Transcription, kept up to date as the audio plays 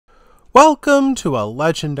Welcome to a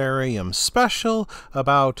Legendarium special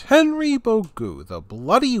about Henri Boguet, the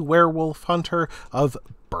bloody werewolf hunter of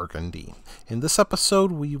Burgundy. In this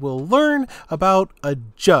episode, we will learn about a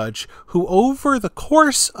judge who, over the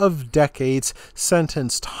course of decades,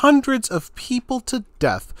 sentenced hundreds of people to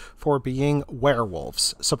death for being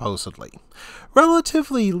werewolves, supposedly.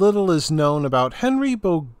 Relatively little is known about Henri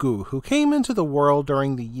Boguet, who came into the world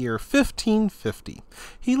during the year 1550.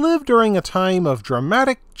 He lived during a time of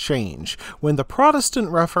dramatic change, when the Protestant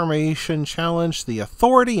Reformation challenged the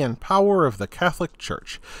authority and power of the Catholic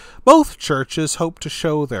Church. Both churches hoped to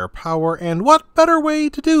show their power, and what better way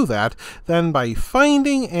to do that than by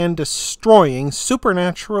finding and destroying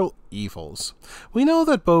supernatural evils. We know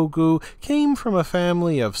that Boguet came from a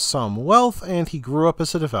family of some wealth, and he grew up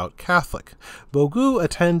as a devout Catholic. Boguet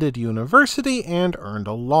attended university and earned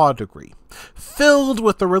a law degree. Filled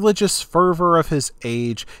with the religious fervor of his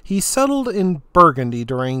age, he settled in Burgundy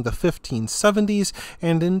during the 1570s,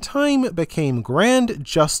 and in time became Grand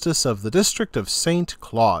Justice of the district of St.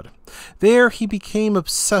 Claude. There he became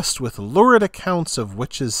obsessed with lurid accounts of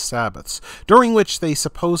witches' Sabbaths, during which they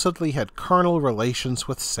supposedly had carnal relations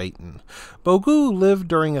with Satan. Boguet lived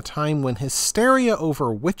during a time when hysteria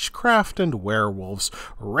over witchcraft and werewolves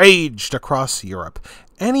raged across Europe.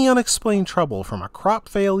 Any unexplained trouble, from a crop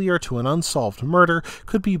failure to an unsolved murder,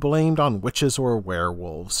 could be blamed on witches or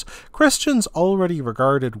werewolves. Christians already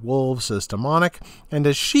regarded wolves as demonic, and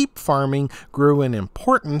as sheep farming grew in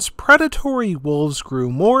importance, predatory wolves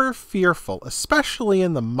grew more fearful, especially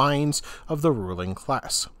in the minds of the ruling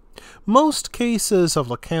class. Most cases of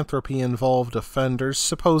lycanthropy involved offenders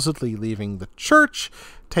supposedly leaving the church,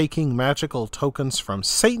 taking magical tokens from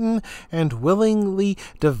Satan, and willingly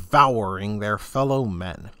devouring their fellow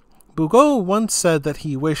men. Boguet once said that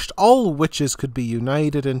he wished all witches could be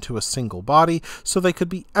united into a single body so they could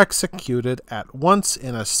be executed at once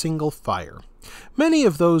in a single fire. Many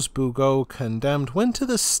of those Boguet condemned went to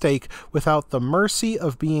the stake without the mercy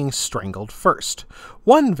of being strangled first.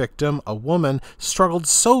 One victim, a woman, struggled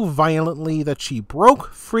so violently that she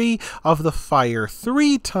broke free of the fire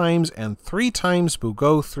 3 times, and 3 times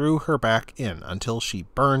Boguet threw her back in until she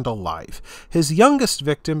burned alive. His youngest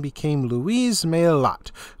victim became Louise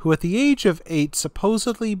Maillat, who at the age of 8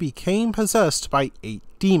 supposedly became possessed by 8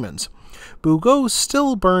 demons. Boguet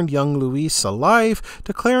still burned young Louise alive,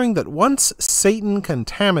 declaring that once Satan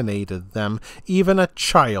contaminated them, even a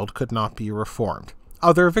child could not be reformed.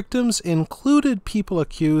 Other victims included people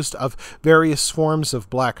accused of various forms of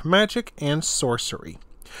black magic and sorcery.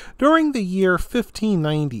 During the year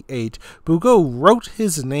 1598, Boguet wrote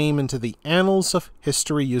his name into the annals of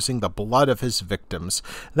history using the blood of his victims.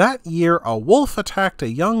 That year, a wolf attacked a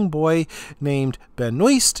young boy named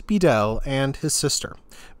Benoist Bidel and his sister.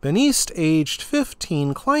 Benoist, aged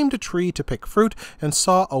 15, climbed a tree to pick fruit and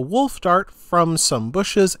saw a wolf dart from some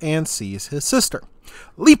bushes and seize his sister.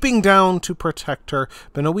 Leaping down to protect her,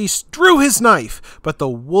 Benoist drew his knife, but the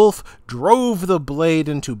wolf drove the blade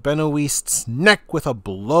into Benoist's neck with a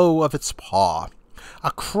blow of its paw.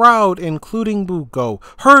 A crowd, including Boguet,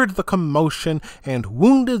 heard the commotion and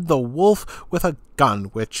wounded the wolf with a gun,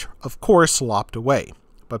 which, of course, lopped away.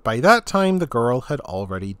 But by that time the girl had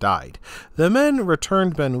already died. The men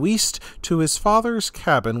returned Benoist to his father's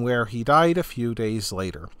cabin, where he died a few days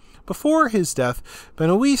later. Before his death,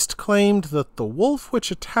 Benoist claimed that the wolf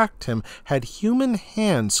which attacked him had human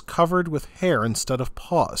hands covered with hair instead of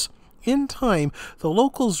paws. In time, the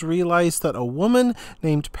locals realized that a woman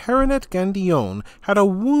named Perinette Gandillon had a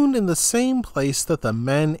wound in the same place that the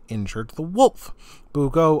men injured the wolf.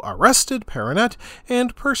 Boguet arrested Perinette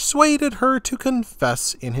and persuaded her to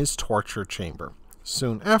confess in his torture chamber.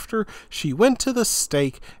 Soon after, she went to the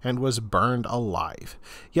stake and was burned alive.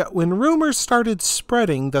 Yet when rumors started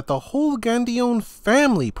spreading that the whole Gandillon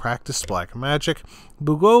family practiced black magic,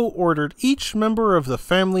 Boguet ordered each member of the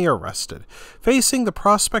family arrested. Facing the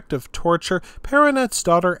prospect of torture, Perinette's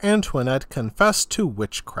daughter Antoinette confessed to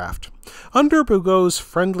witchcraft. Under Boguet's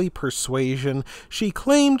friendly persuasion, she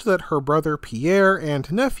claimed that her brother Pierre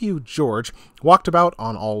and nephew George walked about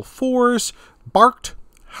on all fours, barked,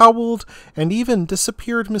 howled, and even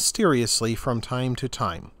disappeared mysteriously from time to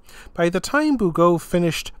time. By the time Boguet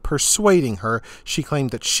finished persuading her, she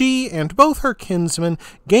claimed that she and both her kinsmen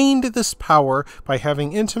gained this power by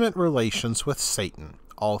having intimate relations with Satan.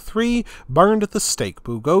 All 3 burned at the stake,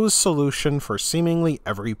 Boguet's solution for seemingly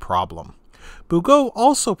every problem. Boguet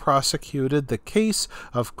also prosecuted the case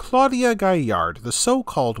of Claudia Gaillard, the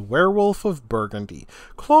so-called werewolf of Burgundy.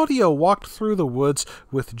 Claudia walked through the woods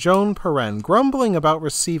with Joan Perrin, grumbling about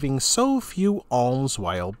receiving so few alms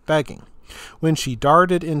while begging. When she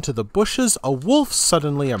darted into the bushes, a wolf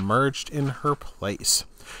suddenly emerged in her place.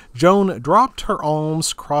 Joan dropped her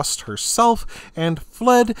alms, crossed herself, and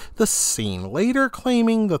fled the scene, later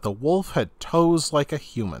claiming that the wolf had toes like a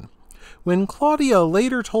human. When Claudia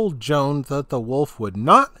later told Joan that the wolf would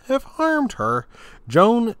not have harmed her,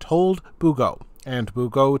 Joan told Boguet, and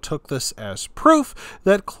Boguet took this as proof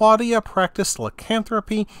that Claudia practiced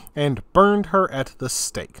lycanthropy and burned her at the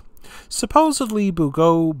stake. Supposedly,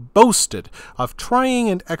 Boguet boasted of trying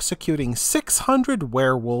and executing 600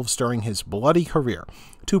 werewolves during his bloody career.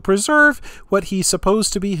 To preserve what he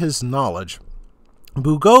supposed to be his knowledge,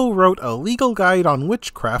 Boguet wrote a legal guide on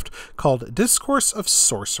witchcraft called Discourse of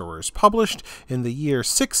Sorcerers, published in the year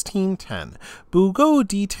 1610. Boguet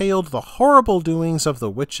detailed the horrible doings of the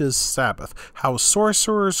witches' Sabbath, how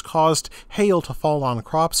sorcerers caused hail to fall on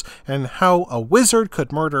crops, and how a wizard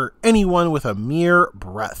could murder anyone with a mere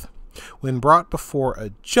breath. When brought before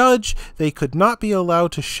a judge, they could not be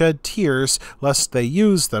allowed to shed tears lest they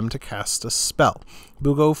use them to cast a spell.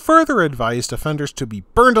 Boguet further advised offenders to be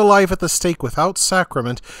burned alive at the stake without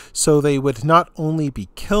sacrament, so they would not only be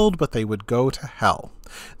killed, but they would go to hell.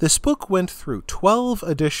 This book went through 12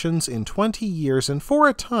 editions in 20 years and for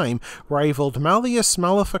a time rivaled Malleus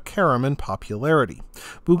Maleficarum in popularity.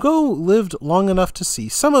 Boguet lived long enough to see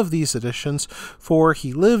some of these editions, for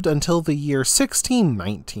he lived until the year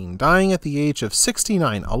 1619, dying at the age of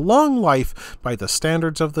 69, a long life by the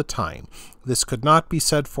standards of the time. This could not be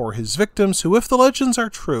said for his victims, who, if the legends are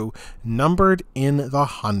true, numbered in the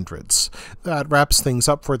hundreds. That wraps things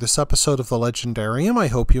up for this episode of the Legendarium. I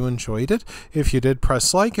hope you enjoyed it. If you did,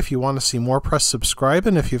 press like. If you want to see more, press subscribe.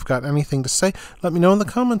 And if you've got anything to say, let me know in the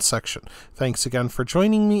comments section. Thanks again for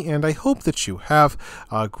joining me, and I hope that you have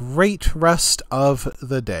a great rest of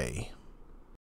the day.